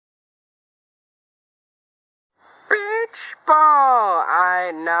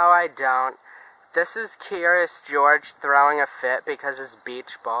I don't. This is Curious George throwing a fit because his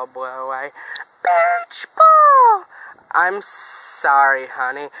beach ball blew away. Beach ball! I'm sorry,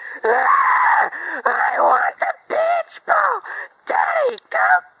 honey. I want the beach ball! Daddy, go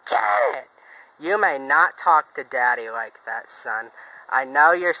get it! You may not talk to Daddy like that, son. I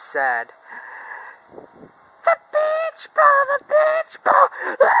know you're sad. The beach ball! The beach ball!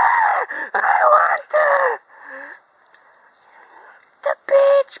 I want the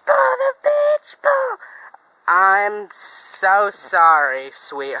beach ball! The beach ball! I'm so sorry,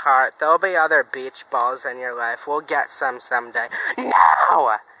 sweetheart. There'll be other beach balls in your life. We'll get some someday.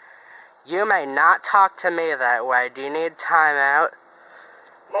 No! You may not talk to me that way. Do you need time out?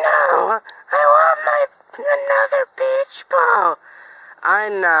 No! I want another beach ball! I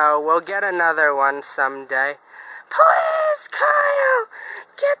know. We'll get another one someday. Please, Kyle!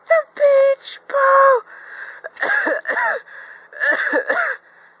 Get the beach ball!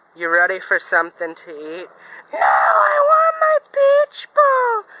 You ready for something to eat? No, I want my beach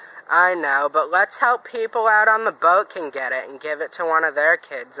ball! I know, but let's help people out on the boat can get it and give it to one of their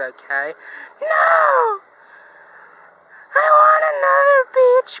kids, okay? No! I want another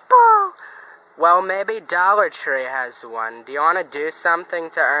beach ball! Well, maybe Dollar Tree has one. Do you want to do something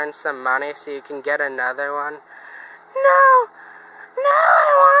to earn some money so you can get another one? No,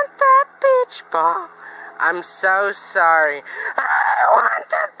 I want that beach ball. I'm so sorry. I want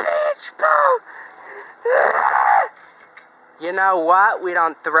the beach ball. You know what? We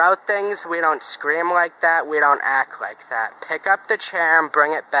don't throw things, we don't scream like that, we don't act like that. Pick up the chair and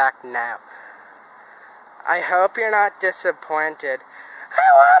bring it back now. I hope you're not disappointed.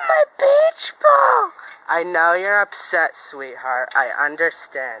 I want my beach ball! I know you're upset, sweetheart. I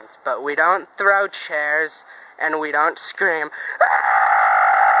understand. But we don't throw chairs and we don't scream.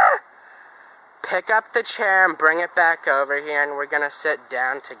 Ah! Pick up the chair and bring it back over here and we're gonna sit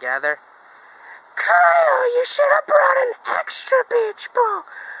down together. Kyle, you should have brought an extra beach ball.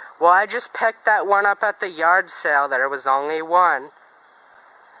 Well, I just picked that one up at the yard sale. There was only one.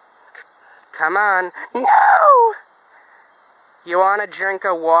 Come on. No! You want a drink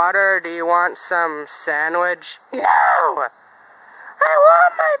of water or do you want some sandwich? No! I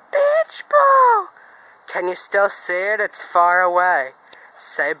want my beach ball! Can you still see it? It's far away.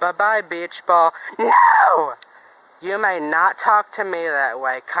 Say bye-bye, beach ball. No! You may not talk to me that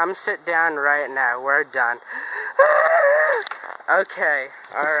way. Come sit down right now. We're done. Okay,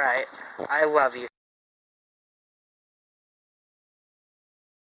 alright. I love you.